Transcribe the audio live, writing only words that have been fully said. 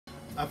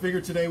I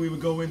figured today we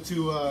would go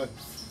into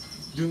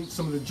doing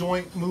some of the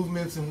joint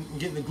movements and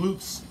getting the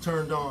glutes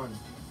turned on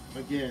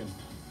again,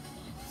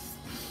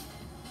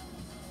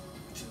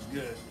 which is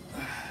good.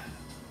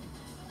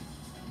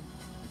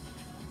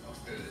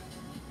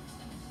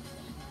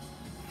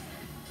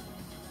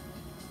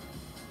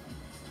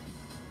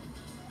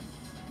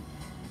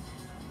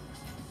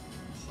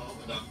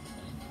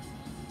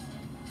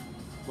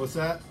 What's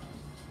that?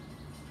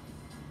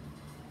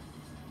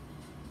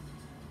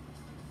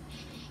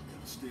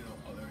 Still,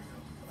 oh, there we go.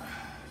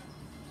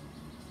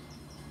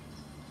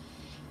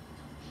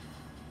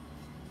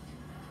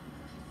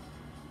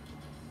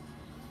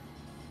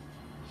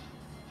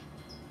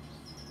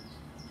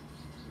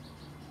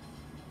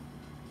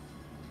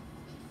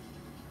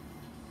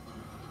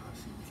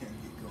 See, we can't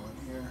get going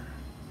here.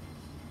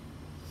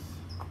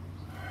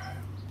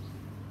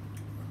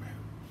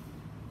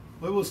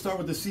 Well, we'll start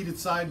with the seated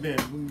side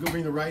bend. We can go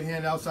bring the right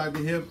hand outside the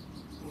hip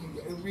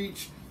and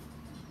reach.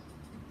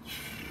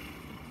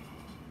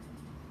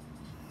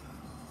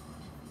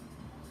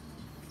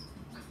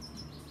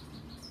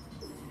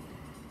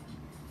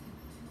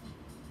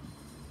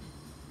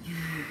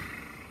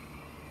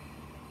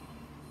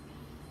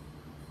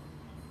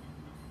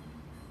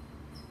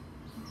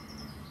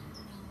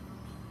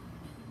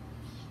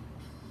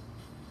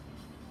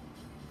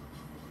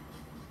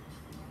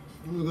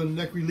 We're going to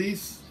neck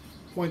release.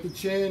 Point the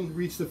chin,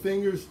 reach the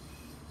fingers.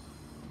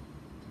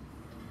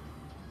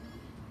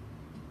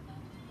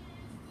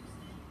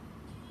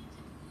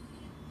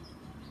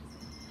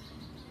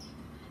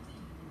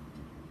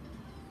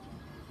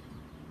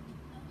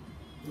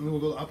 And then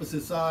we'll go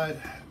opposite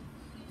side.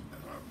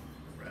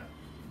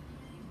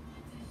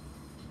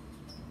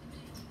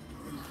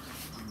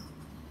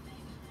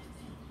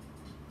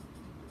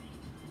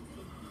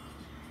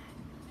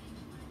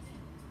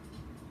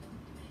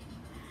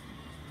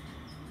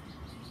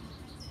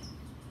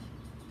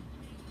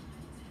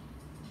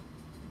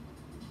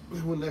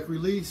 One neck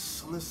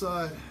release on this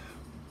side.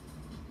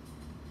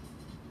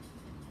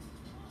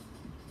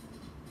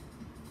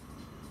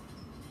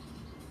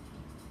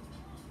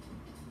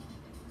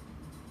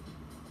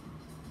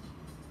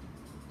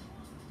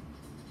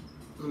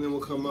 And then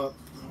we'll come up.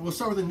 We'll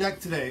start with the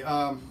neck today.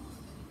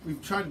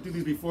 We've tried to do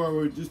these before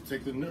where we just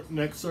take the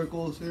neck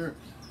circles here.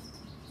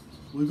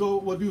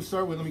 We'll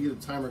start with, let me get a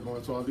timer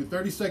going. So I'll do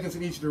 30 seconds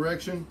in each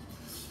direction.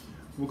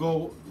 We'll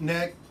go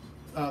neck,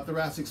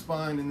 thoracic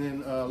spine, and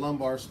then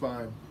lumbar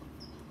spine.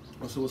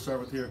 So we'll start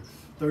with here,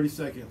 30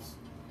 seconds.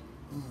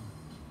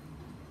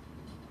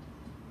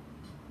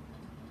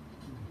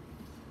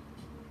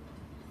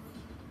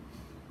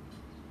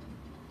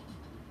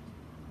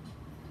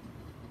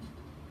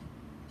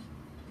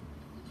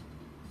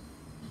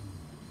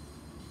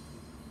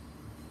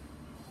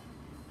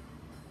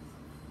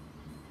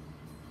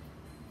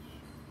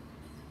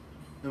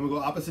 Then we'll go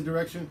opposite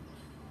direction.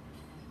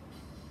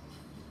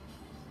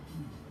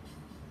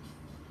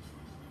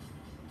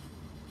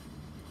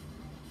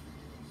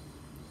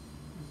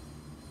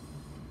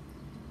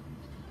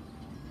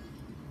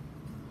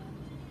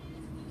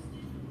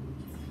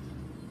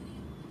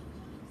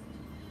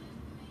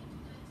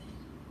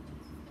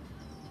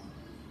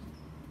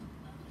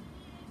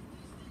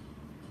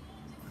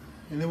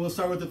 And then we'll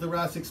start with the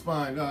thoracic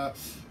spine, where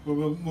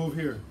we'll move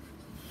here.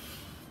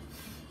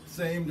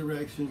 Same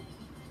direction.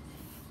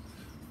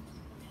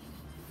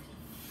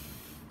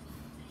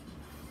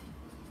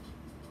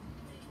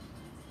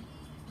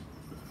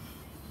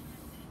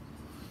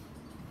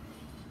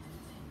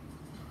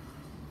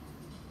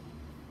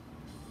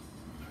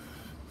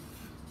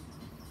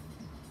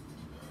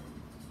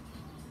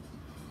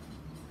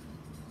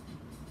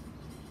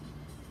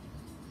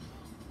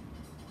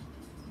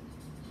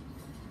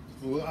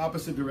 Well,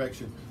 opposite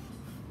direction.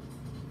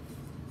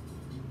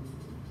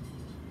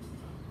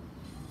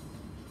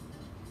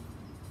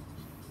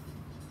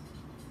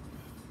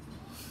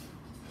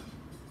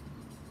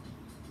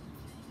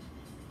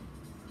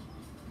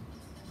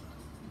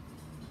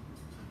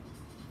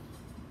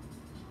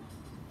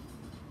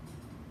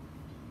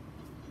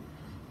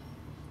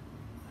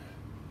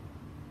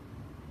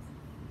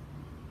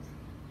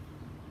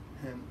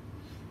 And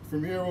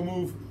from here we'll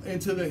move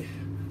into the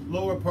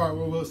lower part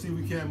where we'll see if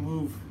we can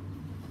move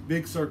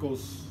big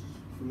circles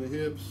from the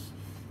hips.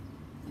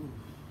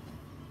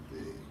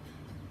 Big.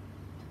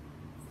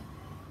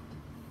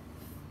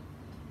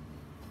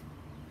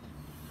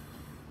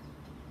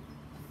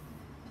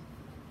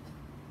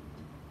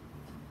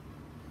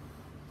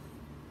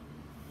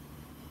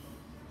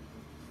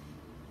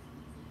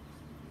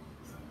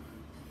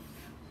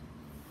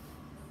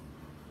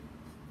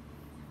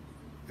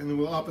 And then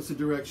we'll opposite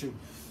direction.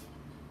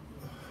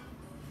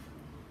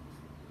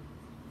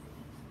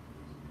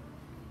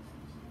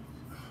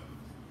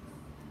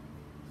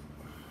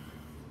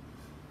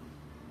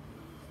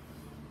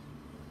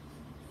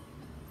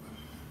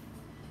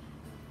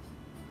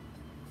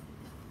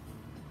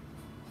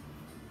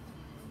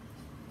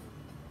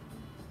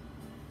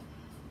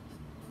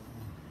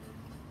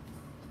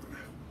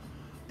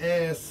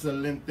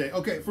 Excelente.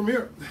 Okay, from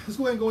here, let's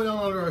go ahead and go down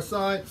on our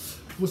side.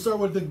 We'll start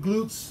with the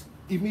glutes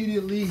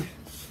immediately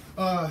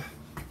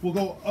we'll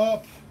go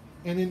up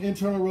and then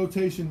internal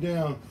rotation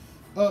down.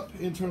 Up,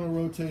 internal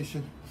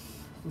rotation.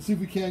 We'll see if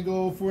we can't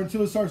go for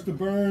until it starts to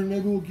burn.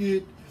 Maybe we'll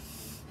get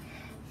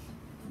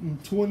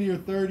 20 or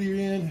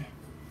 30 in.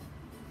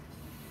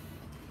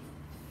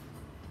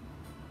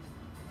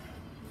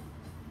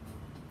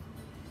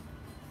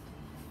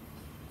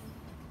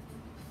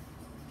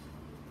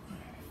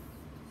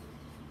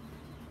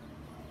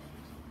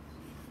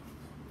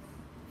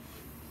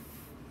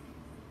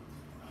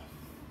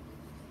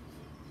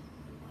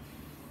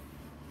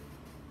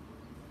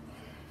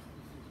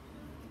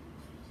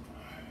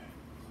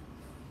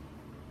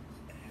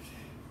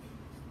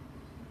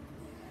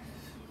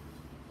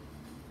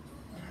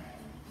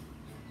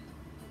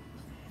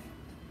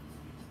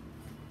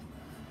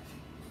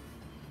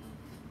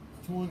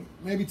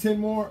 Maybe 10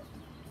 more.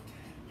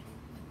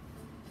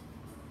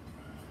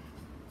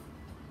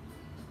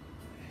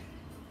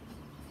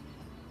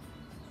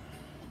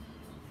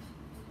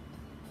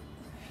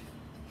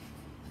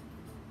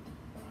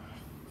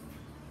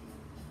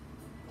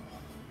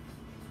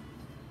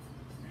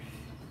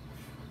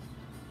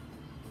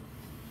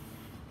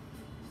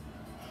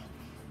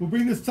 We'll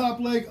bring this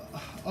top leg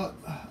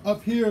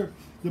up here.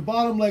 The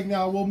bottom leg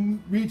now will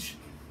reach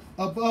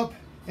up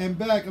and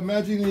back,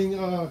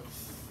 imagining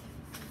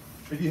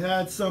if you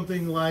had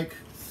something like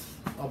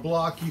a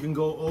block, you can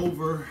go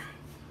over.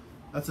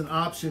 That's an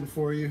option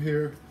for you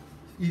here.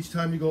 Each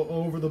time you go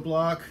over the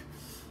block,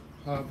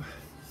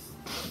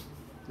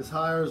 as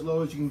high or as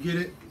low as you can get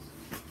it.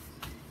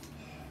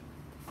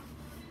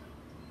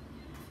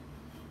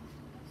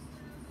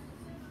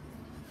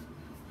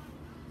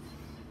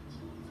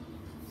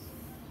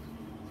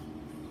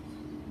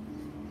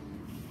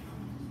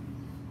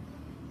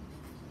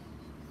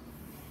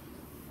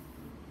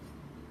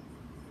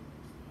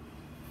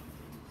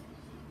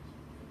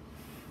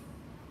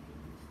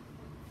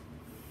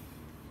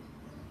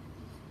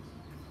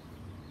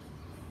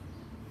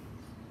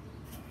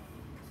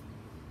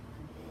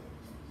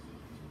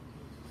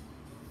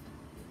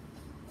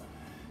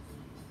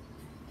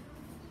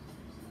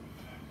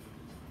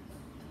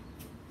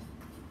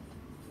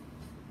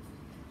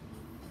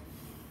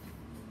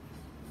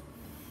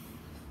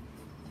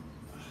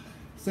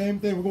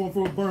 Same thing, we're going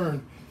for a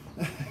burn.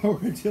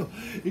 Until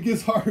it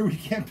gets harder, we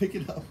can't pick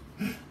it up.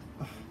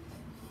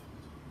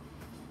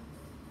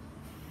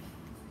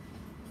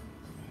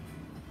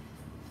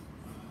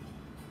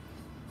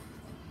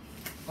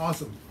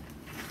 Awesome.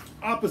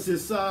 Opposite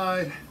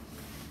side.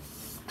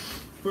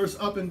 First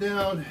up and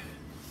down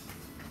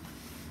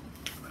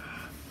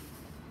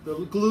the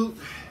glute,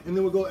 and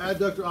then we'll go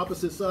adductor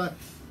opposite side.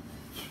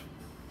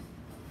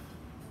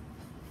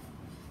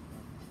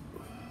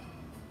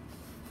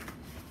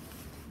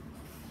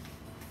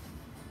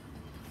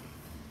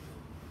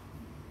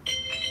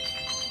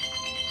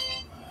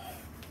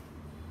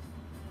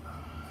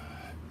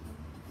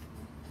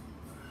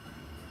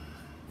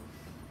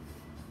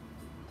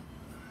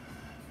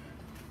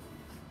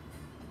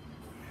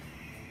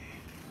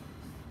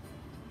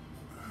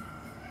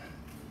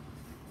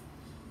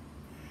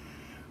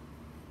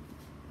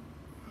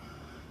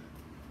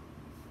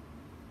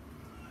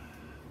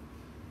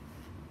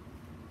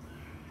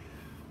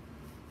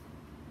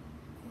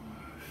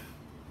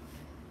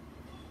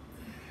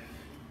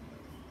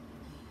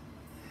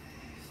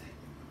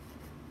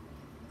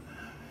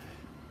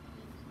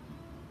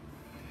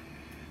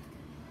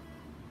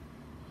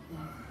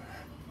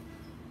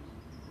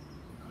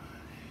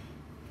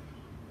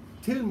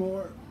 Ten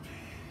more.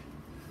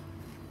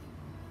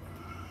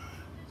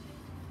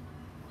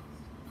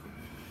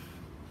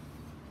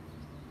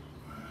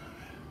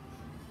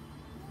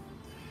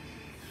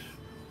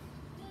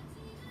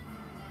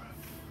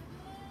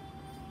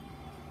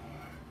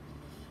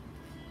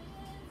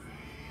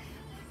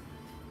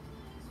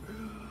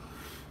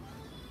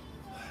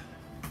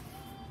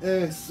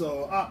 And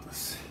so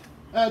opposite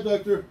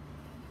adductor.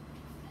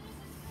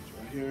 It's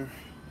right here.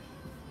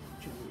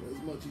 Try to get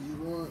as much as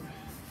you want.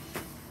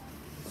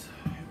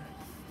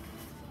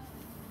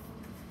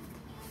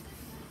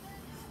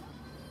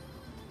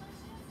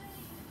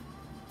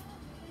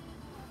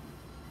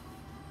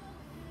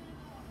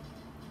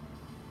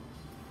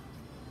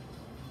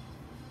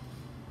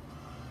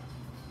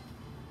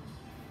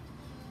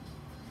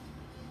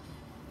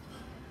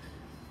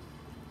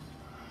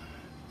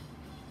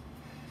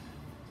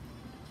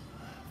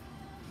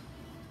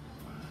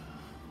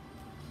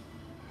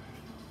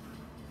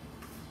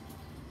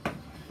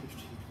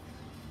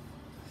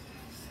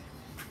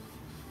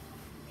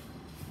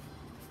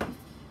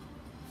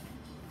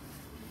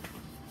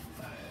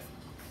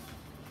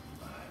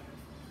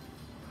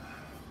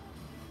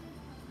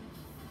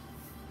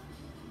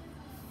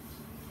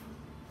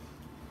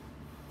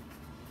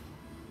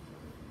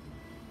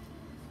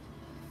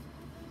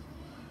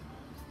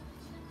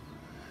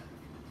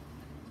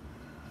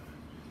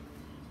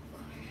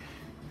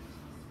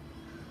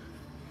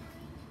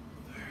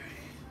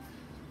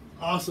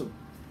 Awesome.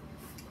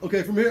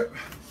 Okay, from here,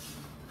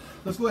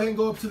 let's go ahead and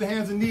go up to the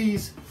hands and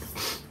knees.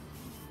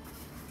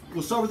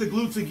 We'll start with the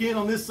glutes again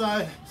on this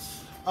side.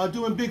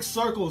 doing big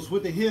circles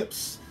with the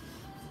hips.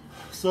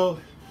 So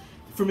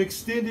from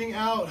extending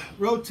out,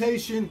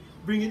 rotation,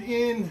 bring it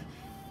in,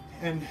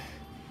 and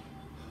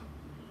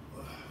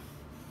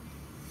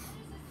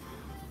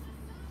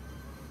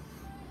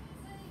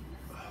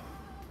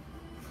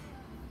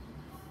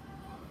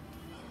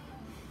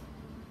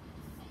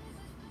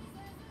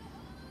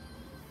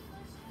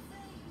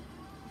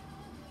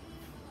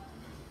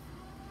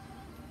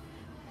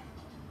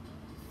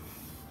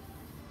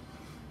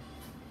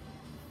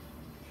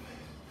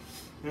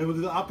we'll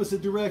do the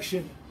opposite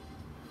direction.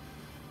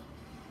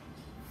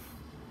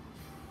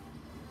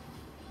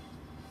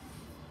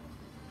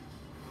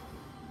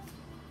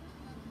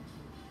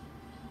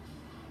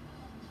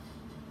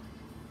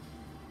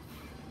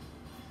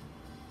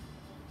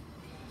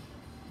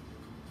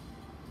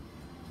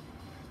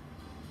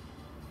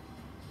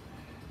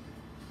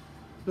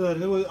 Good,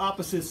 and then with the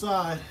opposite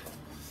side.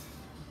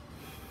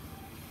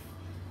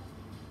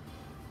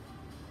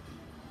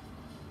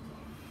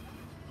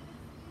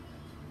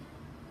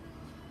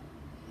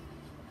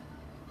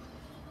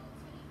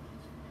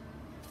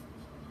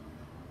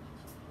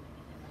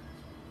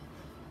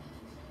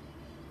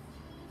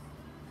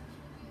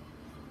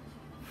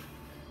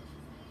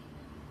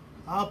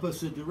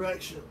 Opposite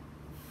direction.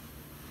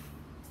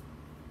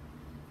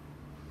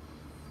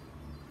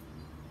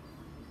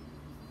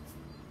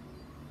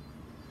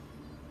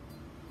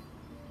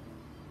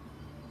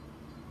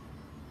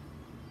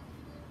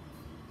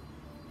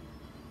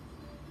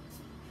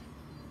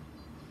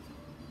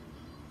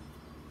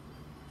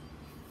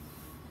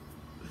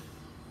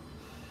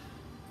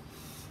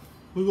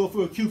 We go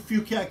for a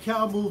few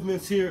cat-cow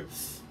movements here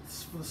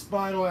for the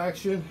spinal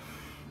action.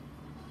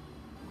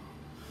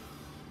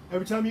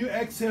 Every time you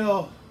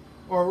exhale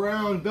or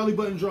round, belly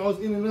button draws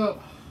in and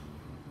up.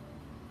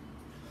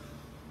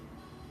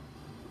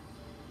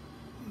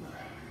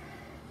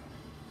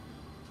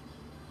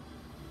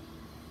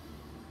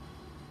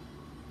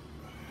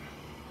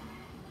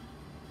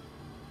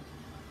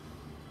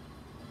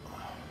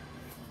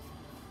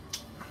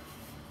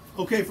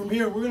 Okay, from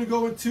here we're going to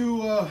go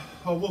into,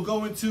 we'll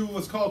go into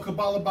what's called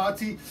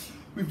Kapalabhati.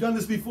 We've done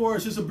this before.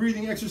 It's just a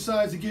breathing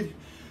exercise to get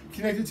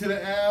connected to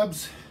the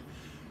abs.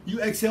 You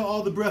exhale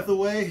all the breath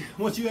away.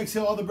 Once you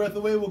exhale all the breath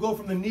away, we'll go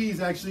from the knees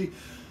actually.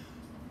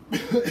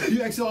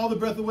 You exhale all the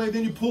breath away,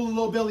 then you pull the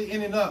low belly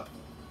in and up.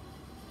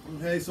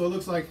 Okay, so it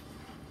looks like.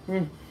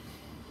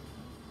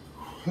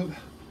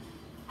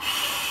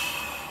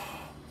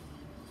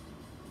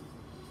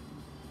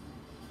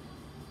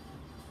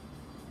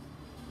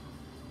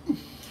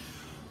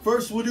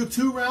 First, we'll do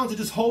 2 rounds of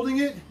just holding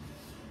it,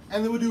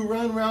 and then we'll do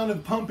 1 round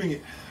of pumping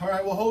it. All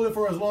right, we'll hold it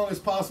for as long as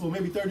possible,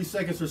 maybe 30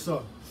 seconds or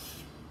so.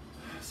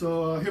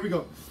 So here we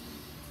go.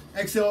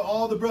 Exhale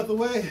all the breath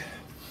away.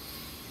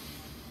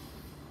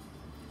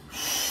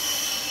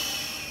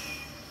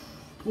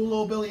 Pull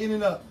low belly in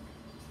and up.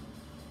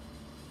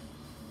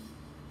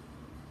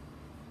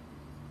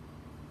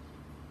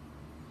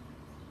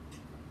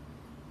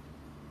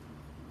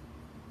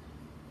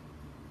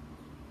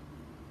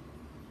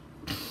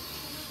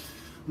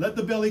 Let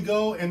the belly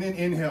go and then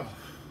inhale.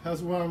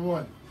 That's round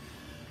 1.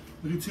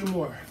 We'll do 2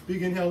 more.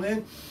 Big inhale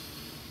in.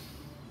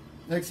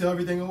 Exhale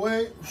everything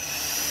away.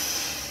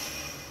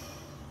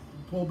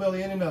 Pull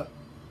belly in and up.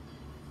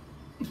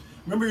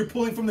 Remember, you're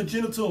pulling from the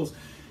genitals.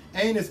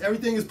 Anus,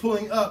 everything is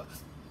pulling up.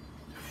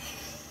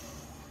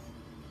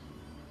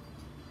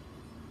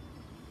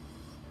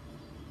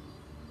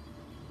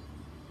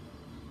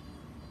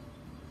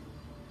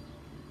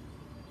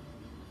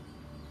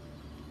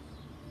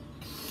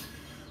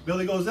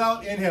 Belly goes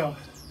out, inhale.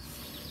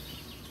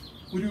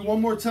 We do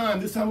 1 more time.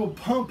 This time we'll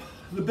pump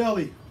the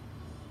belly.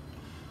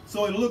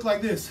 So it'll look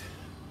like this.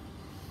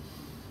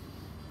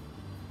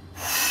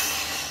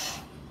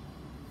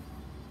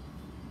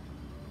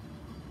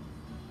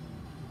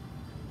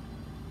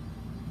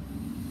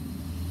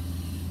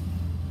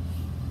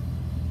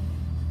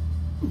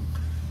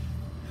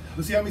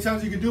 Let's see how many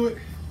times you can do it.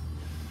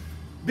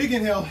 Big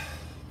inhale.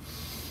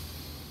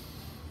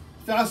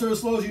 Fast or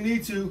as slow as you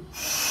need to.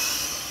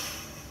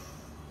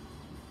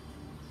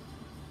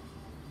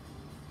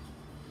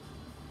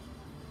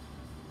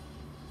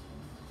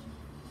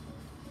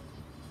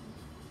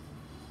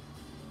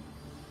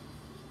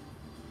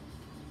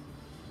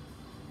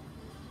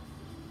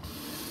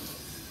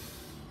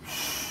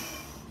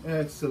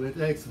 Excellent,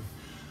 excellent.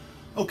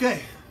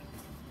 Okay,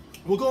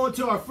 we'll go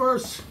into our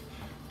first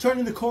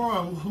turning the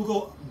Couron. We'll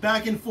go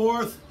back and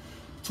forth,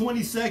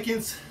 20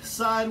 seconds,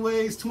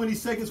 sideways, 20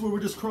 seconds where we're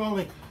just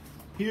crawling.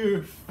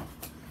 Here,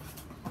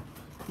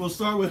 we'll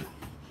start with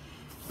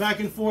back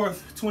and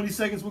forth, 20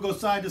 seconds, we'll go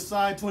side to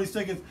side, 20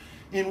 seconds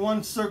in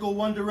one circle,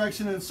 one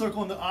direction, and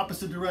circle in the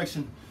opposite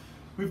direction.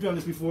 We've done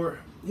this before.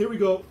 Here we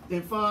go,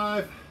 in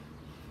 5,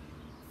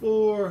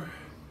 4,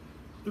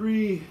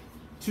 3,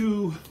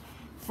 2,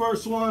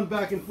 first one,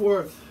 back and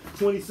forth,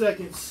 20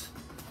 seconds.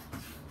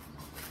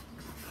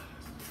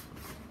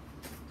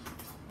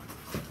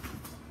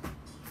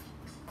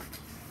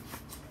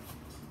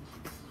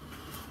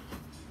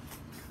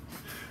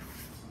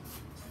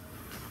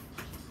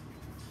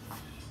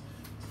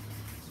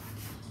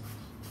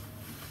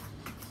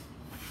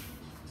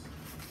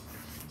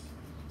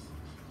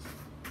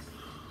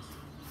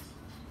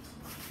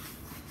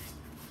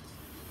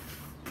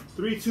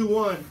 3, 2,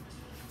 1.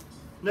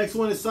 Next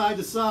one is side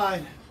to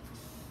side.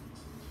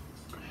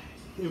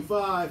 In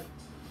 5,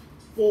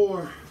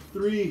 4,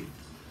 3,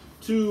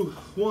 2,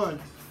 1.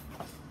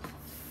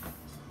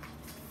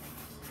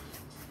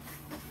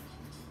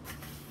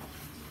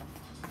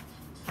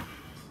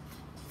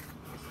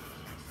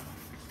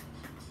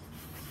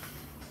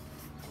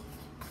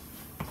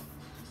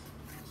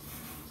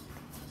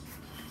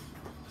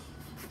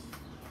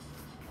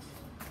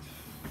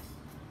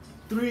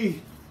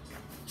 Three,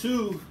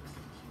 2,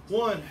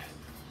 1.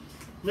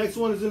 Next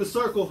one is in a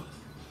circle.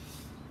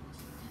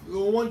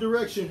 Go in one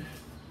direction.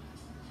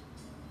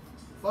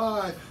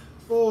 5,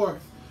 4,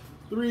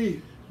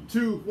 3,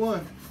 2,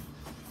 1.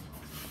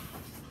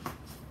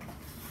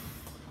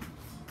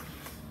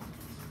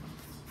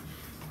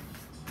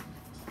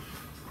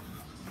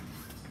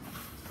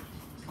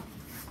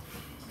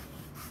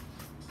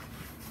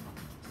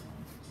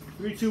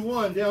 Three, 2,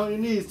 1. Down on your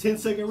knees.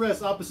 10-second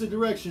rest. Opposite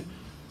direction.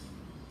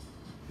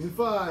 In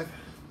 5,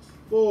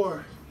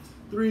 4,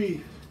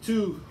 3,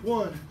 2,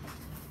 1.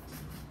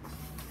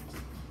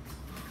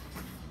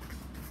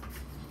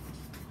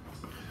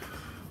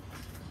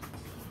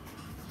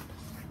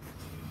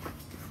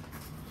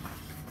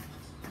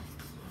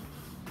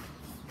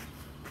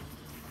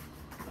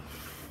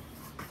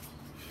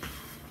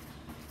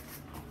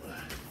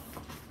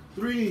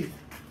 Three,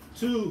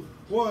 2,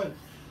 1.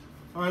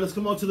 All right, let's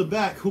come on to the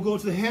back. We'll go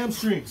to the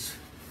hamstrings.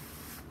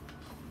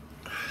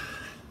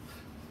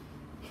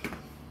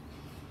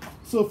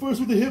 So first,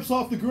 with the hips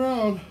off the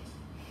ground,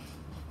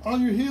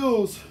 on your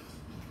heels,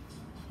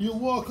 you'll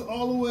walk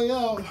all the way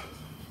out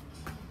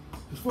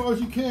as far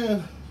as you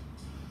can,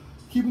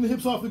 keeping the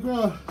hips off the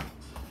ground,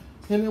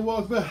 and then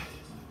walk back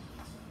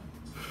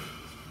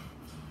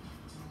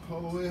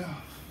all the way out.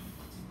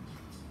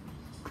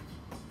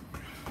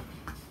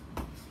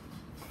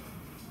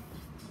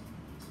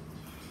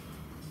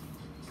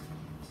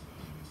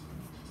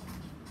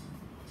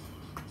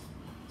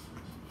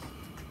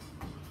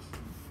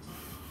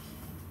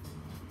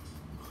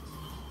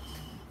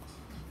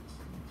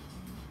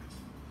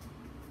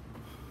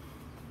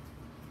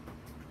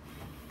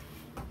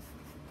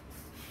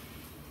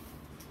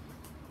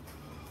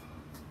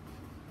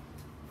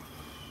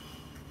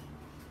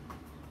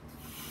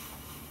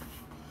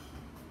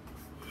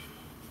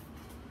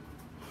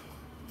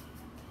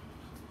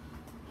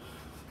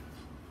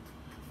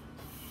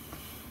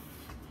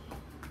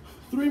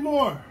 Three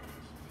more.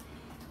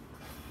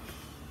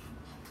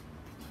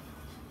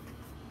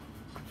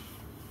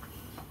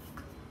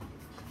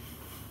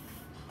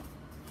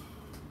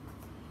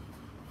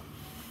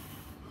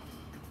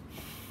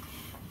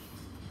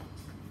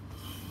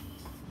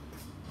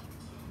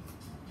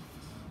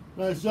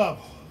 Nice job.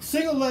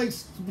 Single leg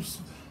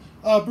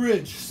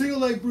bridge, single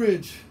leg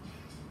bridge.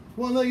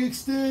 One leg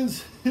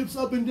extends, hips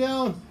up and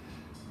down.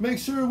 Make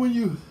sure when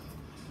you,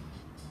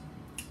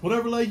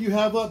 whatever leg you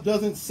have up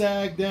doesn't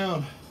sag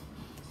down.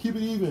 Keep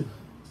it even,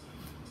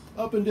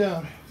 up and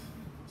down.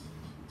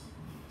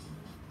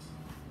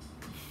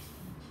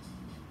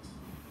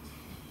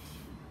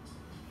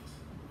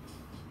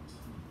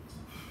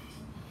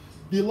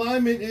 The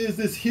alignment is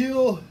this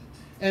heel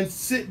and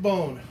sit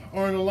bone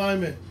are in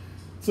alignment.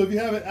 So if you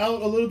have it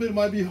out a little bit, it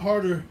might be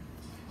harder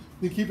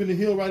than keeping the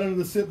heel right under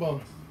the sit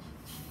bone.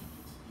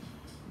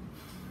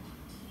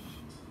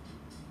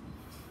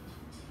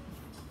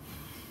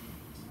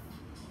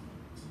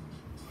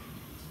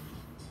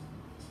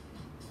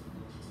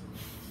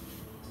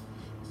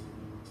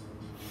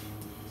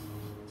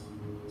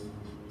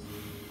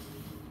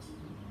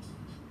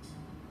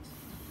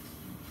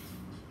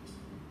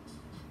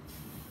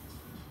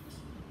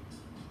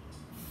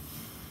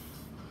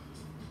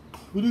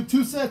 We'll do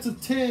 2 sets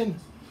of 10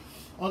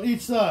 on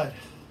each side.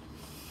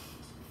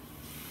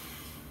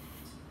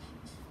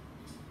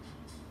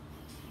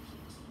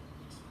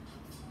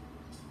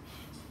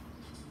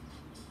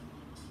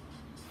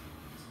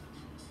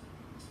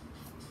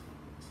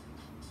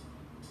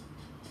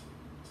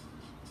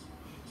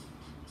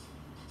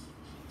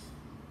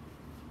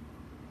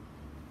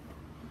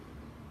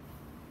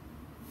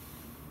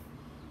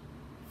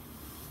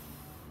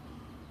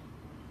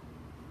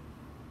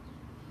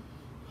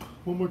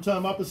 One more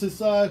time, opposite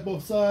side,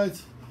 both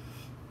sides.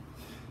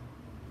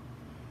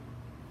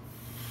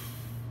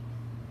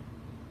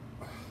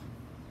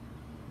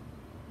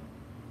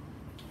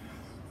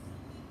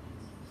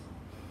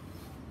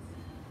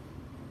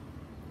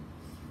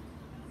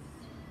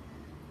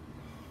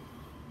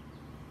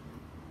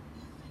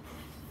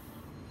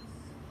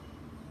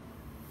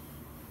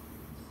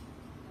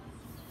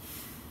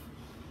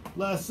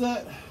 Last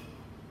set.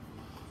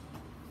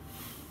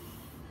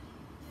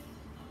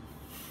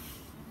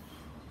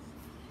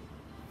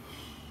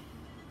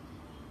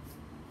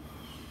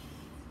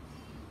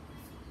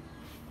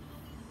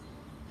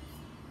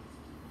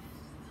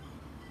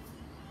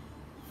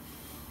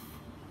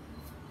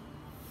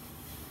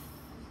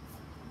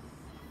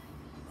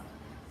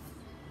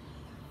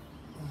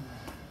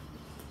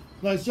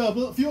 Nice job.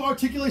 A few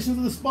articulations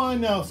of the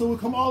spine now. So we'll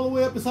come all the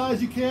way up as high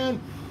as you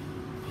can.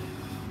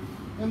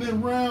 And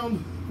then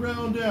round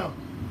down.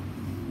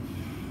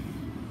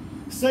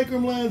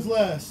 Sacrum lands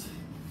last.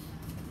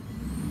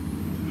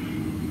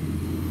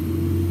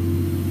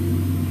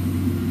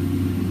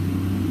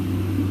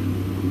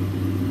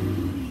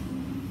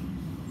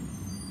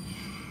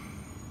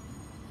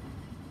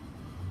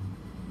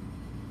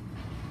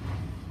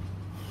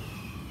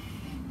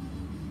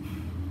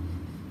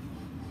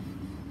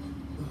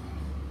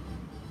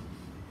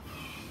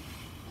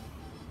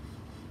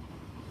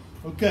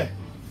 Okay,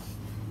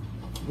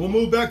 we'll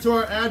move back to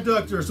our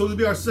adductor. So this will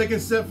be our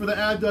second set for the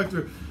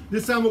adductor.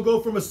 This time we'll go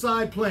from a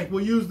side plank.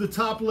 We'll use the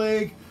top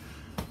leg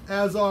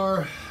as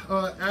our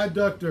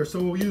adductor.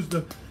 So we'll use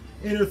the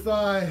inner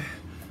thigh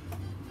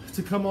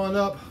to come on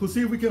up. We'll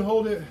see if we can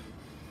hold it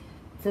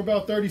for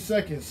about 30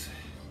 seconds.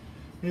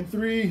 In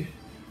 3,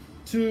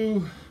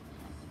 2,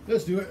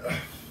 let's do it.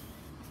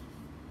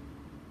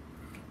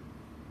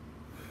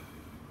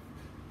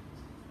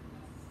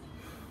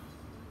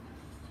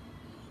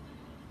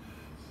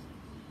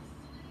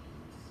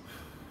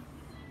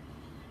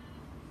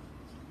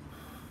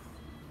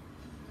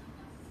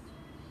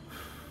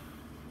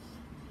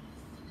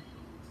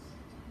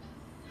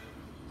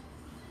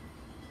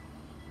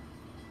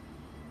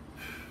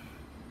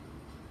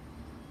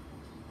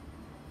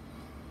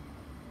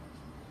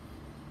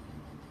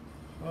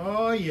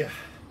 Oh yeah.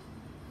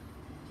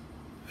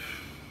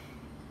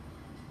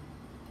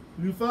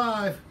 Do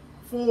 5,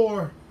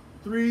 4,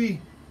 3,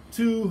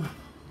 2,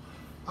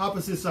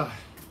 opposite side.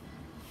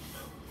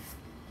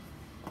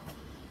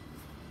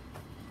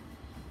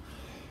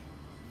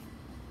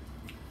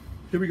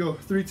 Here we go.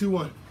 3, 2,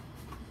 1.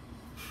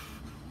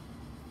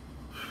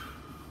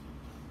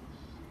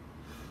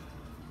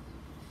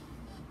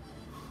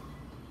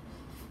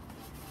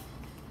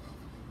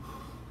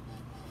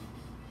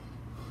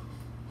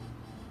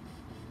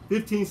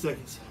 $15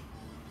 seconds.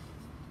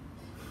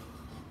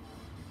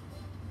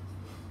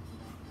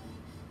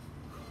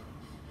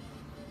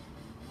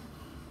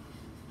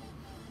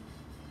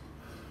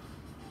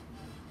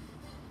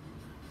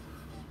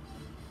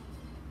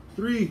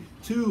 Three,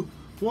 two,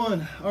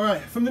 one. All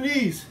right, from the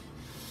knees.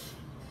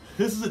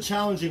 This is a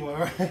challenging one,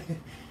 all right?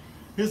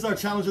 This is our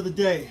challenge of the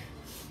day.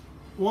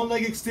 One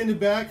leg extended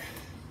back.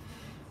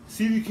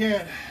 See if you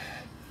can't.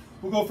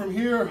 We'll go from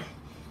here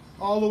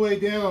all the way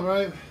down,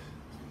 right?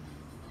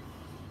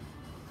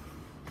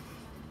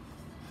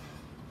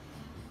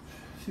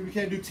 See if we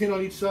can't do 10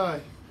 on each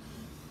side.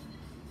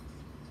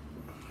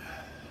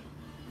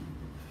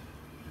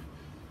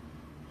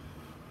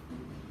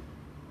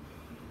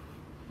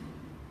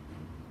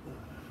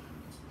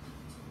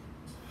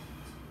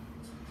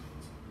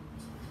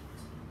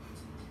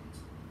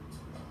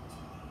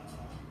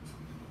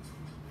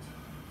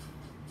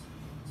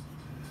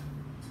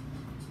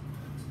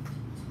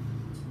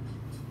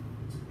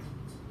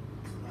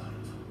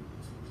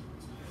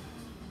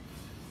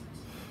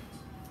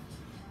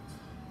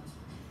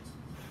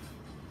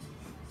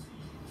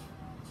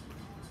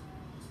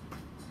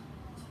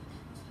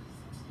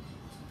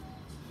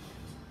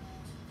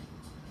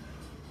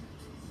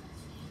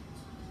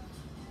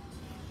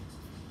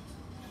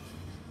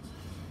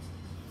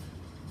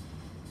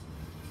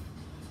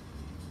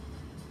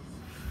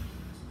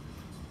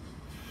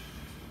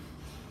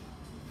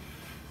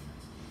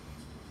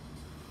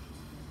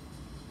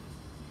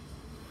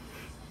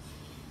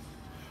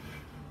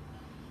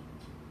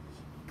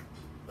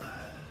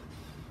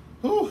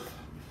 Whew.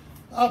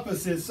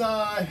 Opposite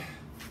side.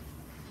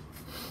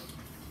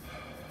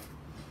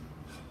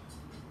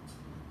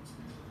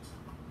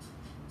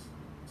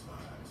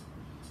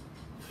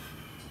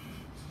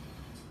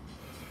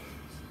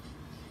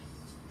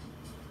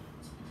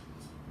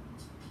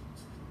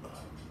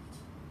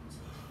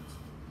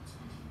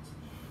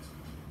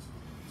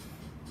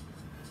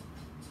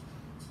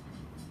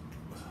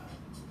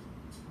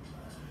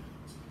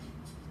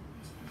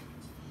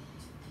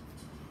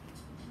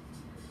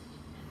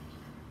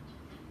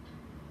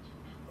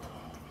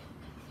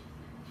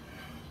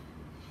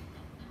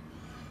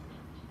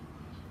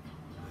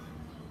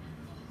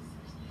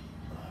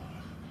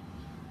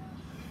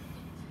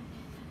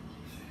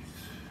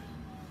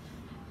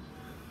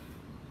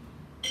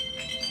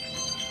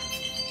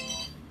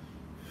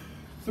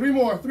 Three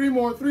more, three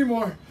more, three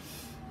more.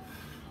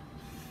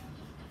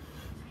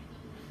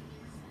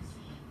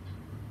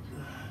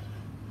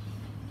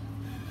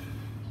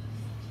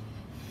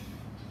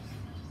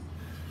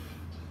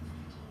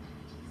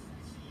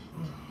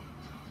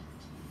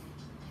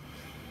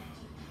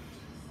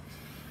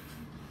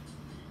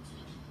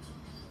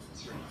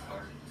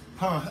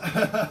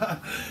 Huh.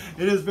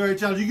 It is very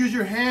challenging. You use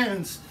your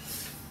hands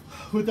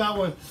with that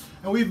one.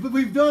 And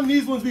we've done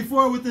these ones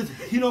before with the,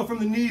 you know, from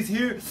the knees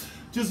here.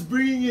 Just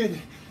bringing it.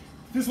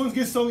 This one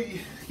gets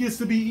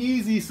to be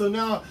easy, so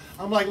now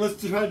I'm like, let's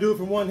try to do it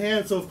from one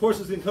hand. So of course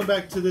it's gonna come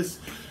back to this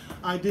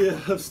idea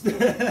of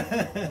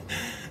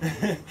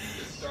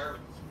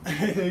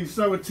you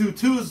start with two.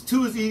 Two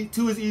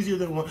is easier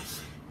than one,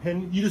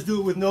 and you just do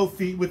it with no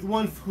feet. With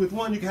one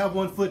you can have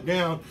one foot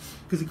down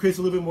because it creates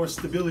a little bit more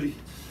stability.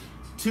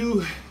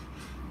 2,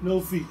 no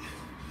feet,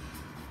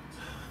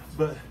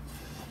 but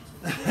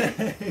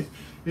it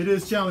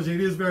is challenging.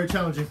 It is very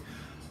challenging.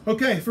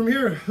 Okay, from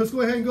here, let's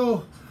go ahead and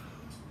go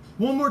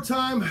one more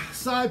time,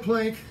 side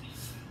plank.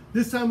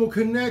 This time we'll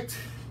connect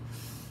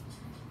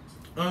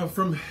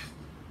from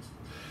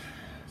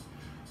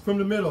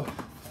the middle.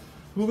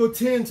 We'll go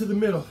 10 to the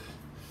middle.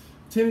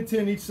 10 and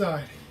 10 each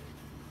side.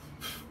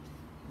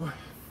 1,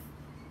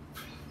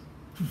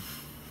 2,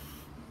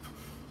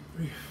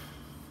 3,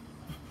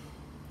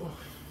 4,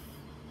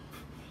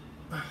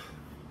 5,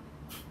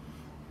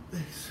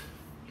 6,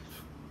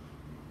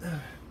 7,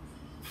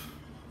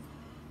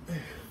 8,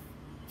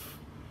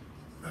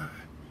 9,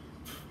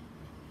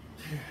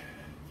 10.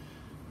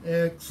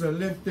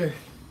 Excelente.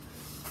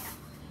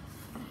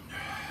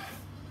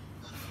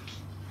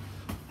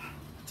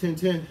 10,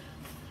 10.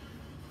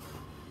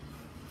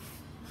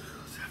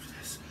 After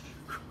this.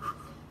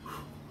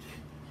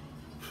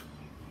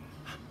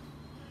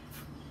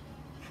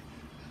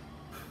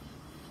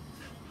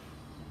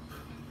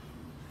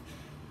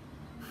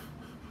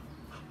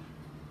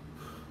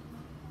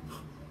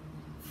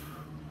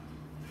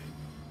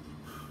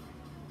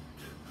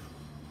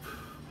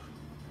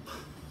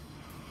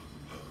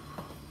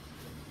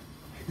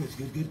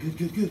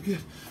 Good.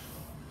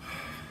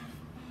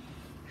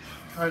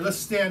 All right, let's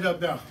stand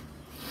up now.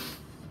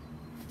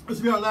 This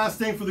will be our last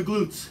thing for the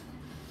glutes.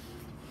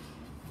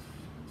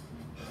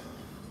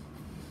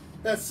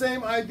 That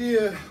same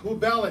idea will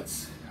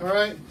balance, all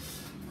right?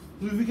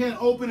 We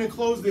can't open and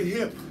close the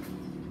hip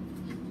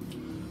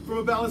from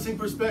a balancing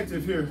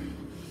perspective here.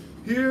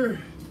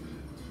 Here,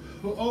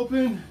 we'll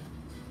open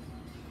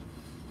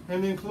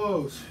and then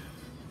close.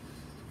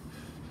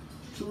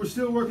 So we're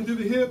still working through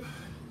the hip,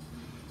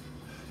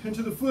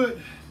 into the foot.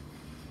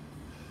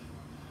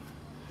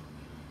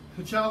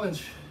 The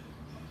challenge.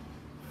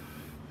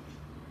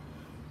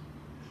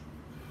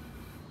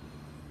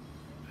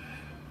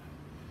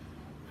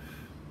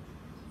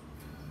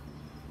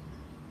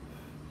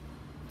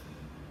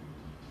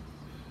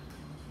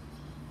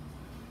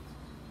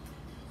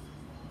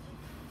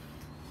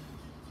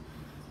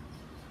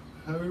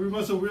 We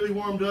must have really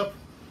warmed up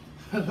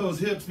those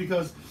hips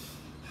because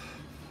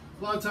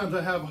a lot of times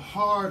I have a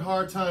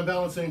hard time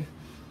balancing.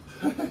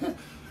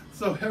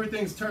 So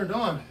everything's turned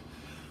on.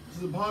 This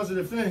is a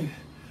positive thing.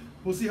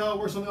 We'll see how it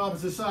works on the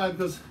opposite side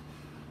because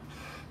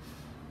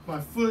my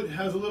foot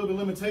has a little bit of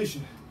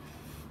limitation.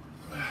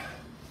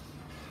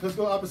 Let's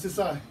go opposite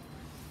side.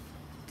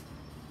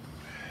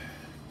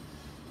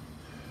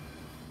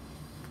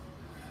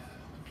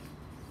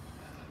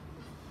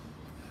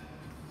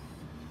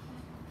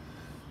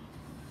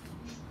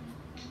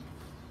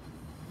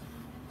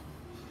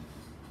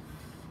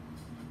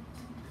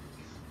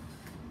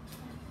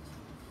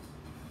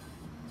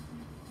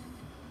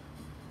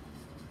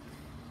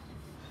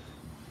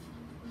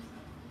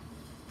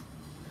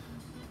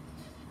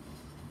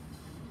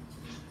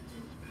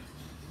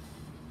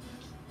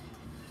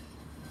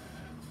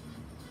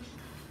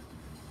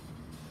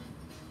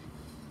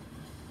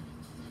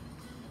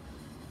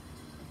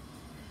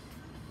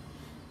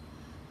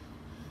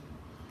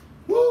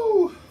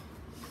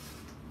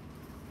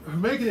 We're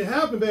making it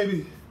happen,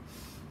 baby.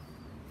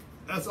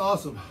 That's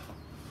awesome.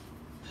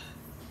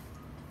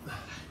 All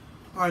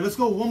right, let's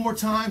go one more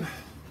time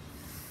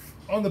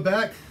on the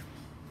back.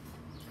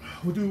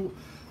 We'll do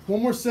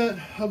one more set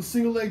of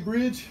single leg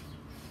bridge.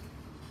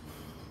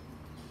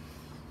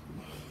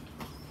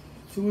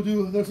 So we'll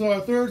do, that's our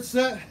third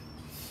set.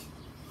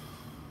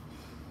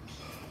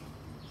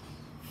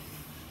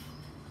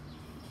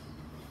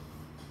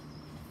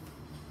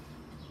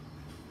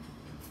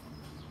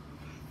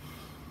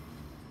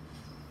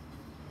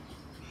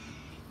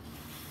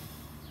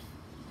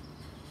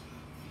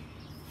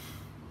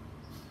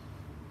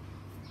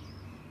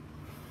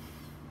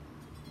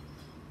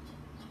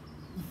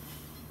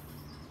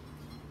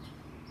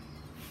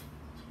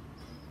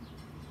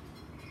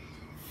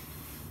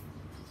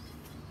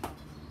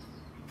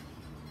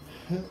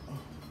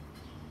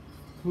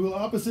 We'll go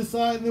opposite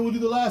side, and then we'll do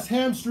the last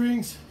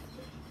hamstrings,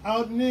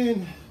 out and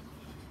in.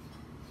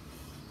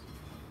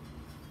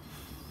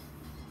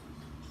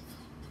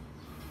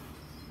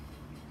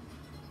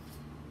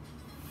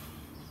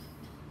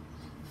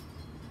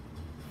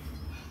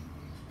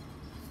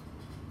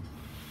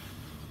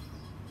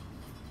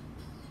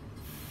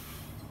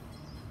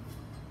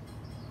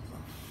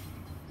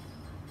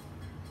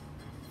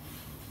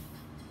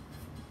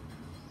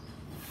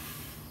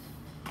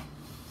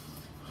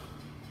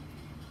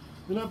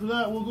 Then after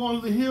that, we'll go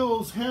onto the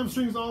heels,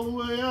 hamstrings all the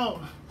way out.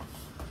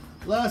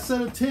 Last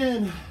set of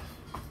 10.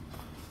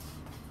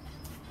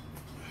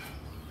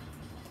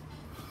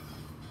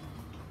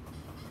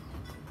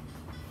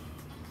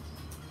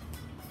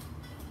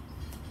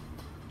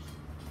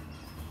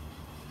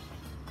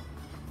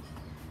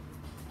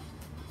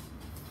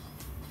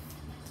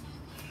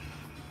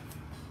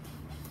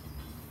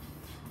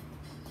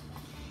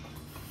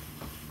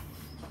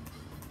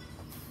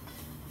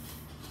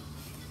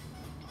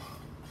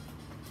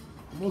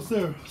 Almost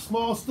there.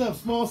 Small steps,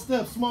 small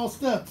steps, small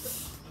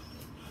steps.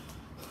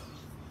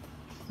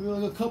 We're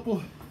like a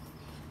couple.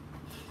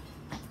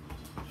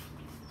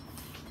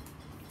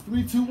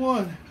 3, 2,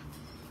 1.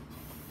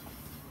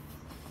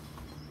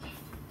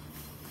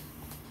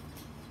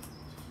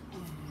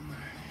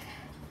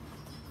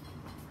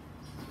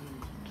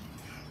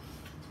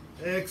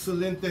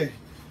 Excelente.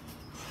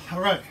 All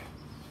right,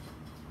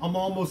 I'm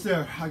almost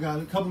there. I got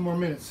a couple more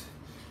minutes.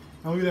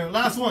 I'll be there.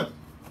 Last one.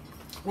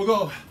 We'll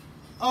go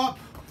up,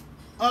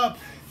 up,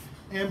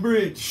 and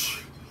bridge.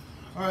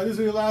 All right, this is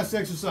your last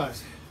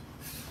exercise.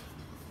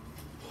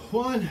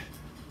 1,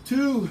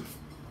 2.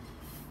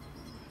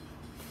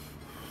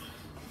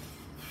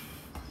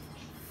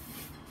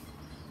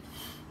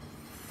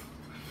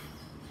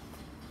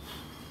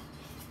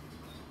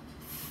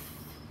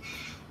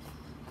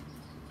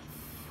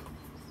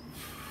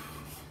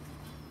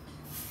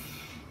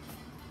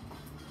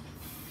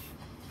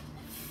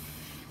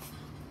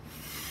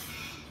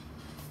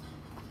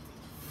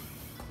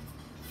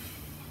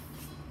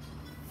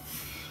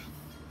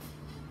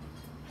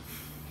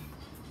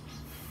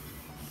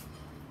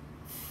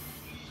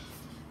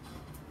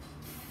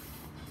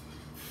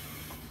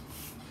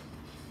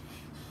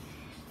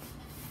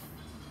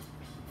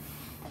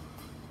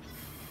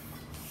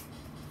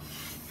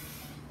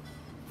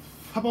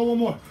 How about one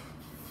more?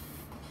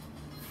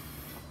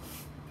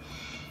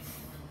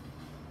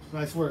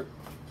 Nice work.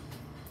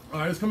 All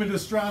right, let's come into the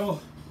straddle.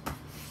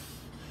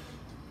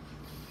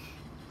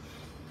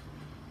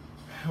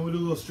 And we'll do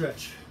a little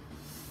stretch.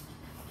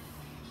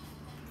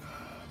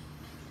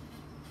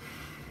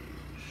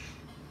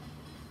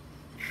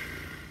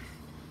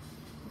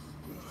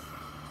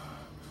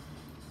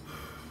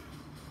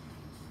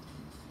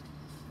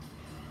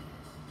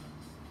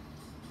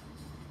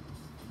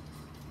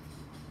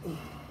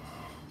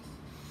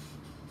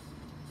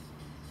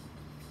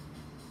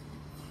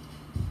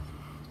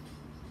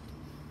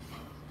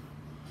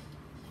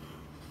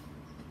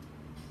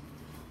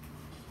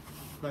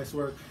 Nice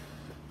work.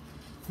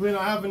 Lynn,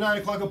 I have a 9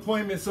 o'clock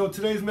appointment, so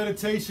today's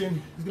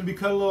meditation is going to be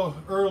cut a little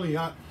early.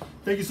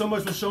 Thank you so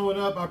much for showing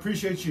up. I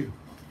appreciate you.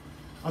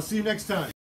 I'll see you next time.